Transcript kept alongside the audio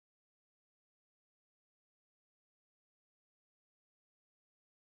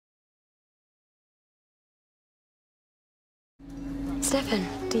Stefan,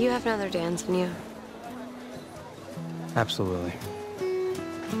 do you have another dance in you? Absolutely.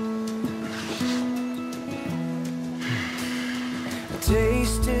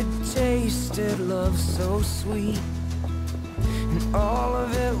 Tasted love so sweet, and all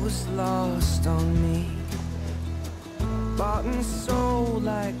of it was lost on me. Bought and sold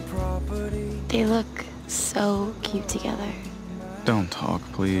like property. They look so cute together. Don't talk,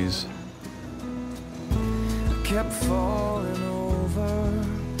 please. Kept falling over,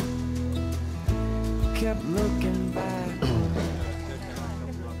 kept looking back.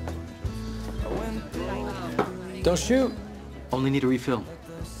 Don't shoot. Only need a refill.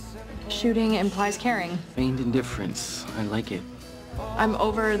 Shooting implies caring. Feigned indifference. I like it. I'm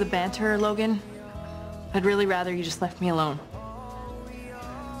over the banter, Logan. I'd really rather you just left me alone.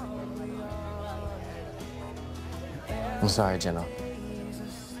 I'm sorry, Jenna.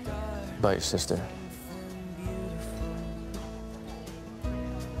 About your sister.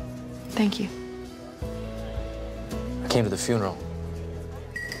 Thank you. I came to the funeral.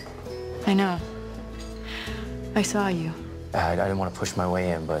 I know. I saw you. I didn't want to push my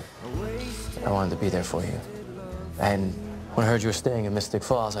way in, but I wanted to be there for you. And when I heard you were staying in Mystic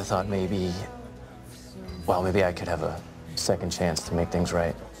Falls, I thought maybe, well, maybe I could have a second chance to make things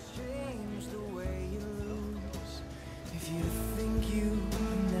right.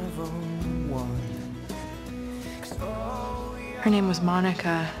 Her name was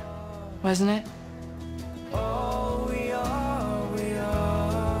Monica, wasn't it?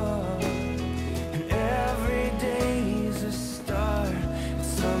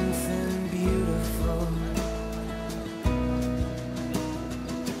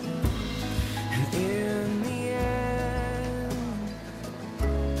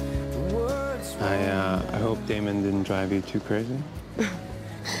 I hope Damon didn't drive you too crazy.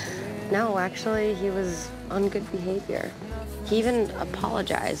 No, actually, he was on good behavior. He even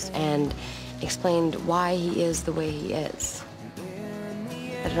apologized and explained why he is the way he is.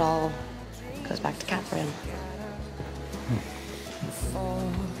 But it all goes back to Catherine.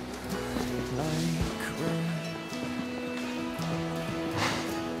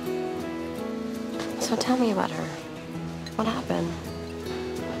 So tell me about her. What happened?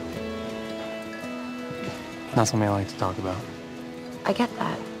 Not something I like to talk about. I get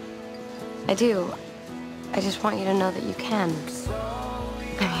that. I do. I just want you to know that you can.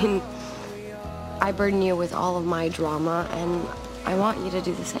 I mean, I burden you with all of my drama, and I want you to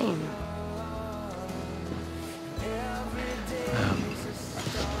do the same.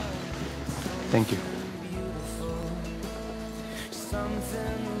 Thank you.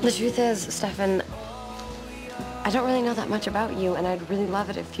 The truth is, Stefan, I don't really know that much about you, and I'd really love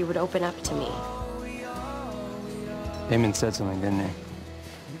it if you would open up to me. Damon said something, didn't he?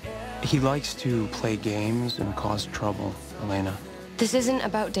 He likes to play games and cause trouble, Elena. This isn't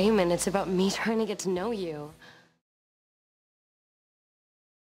about Damon, it's about me trying to get to know you.